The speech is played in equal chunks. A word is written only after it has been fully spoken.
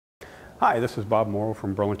Hi, this is Bob Morrow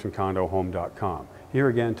from BurlingtonCondoHome.com. Here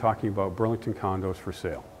again talking about Burlington condos for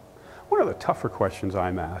sale. One of the tougher questions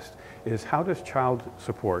I'm asked is, how does child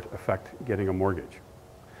support affect getting a mortgage?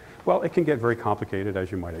 Well, it can get very complicated,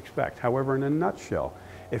 as you might expect. However, in a nutshell,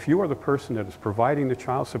 if you are the person that is providing the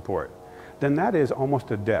child support, then that is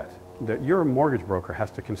almost a debt that your mortgage broker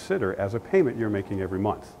has to consider as a payment you're making every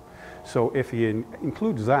month. So if he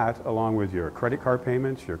includes that along with your credit card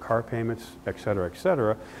payments, your car payments,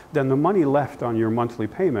 etc., then the money left on your monthly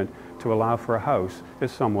payment to allow for a house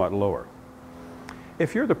is somewhat lower.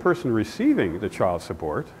 If you're the person receiving the child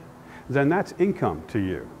support, then that's income to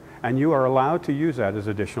you, and you are allowed to use that as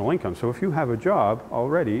additional income. So if you have a job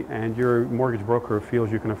already and your mortgage broker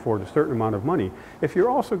feels you can afford a certain amount of money, if you're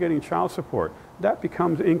also getting child support, that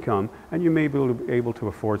becomes income and you may be able to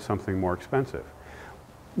afford something more expensive.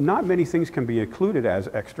 Not many things can be included as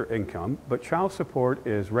extra income, but child support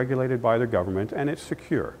is regulated by the government and it's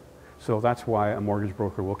secure. So that's why a mortgage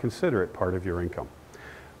broker will consider it part of your income.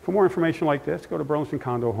 For more information like this, go to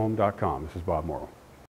BurlingtonCondoHome.com. This is Bob Morrow.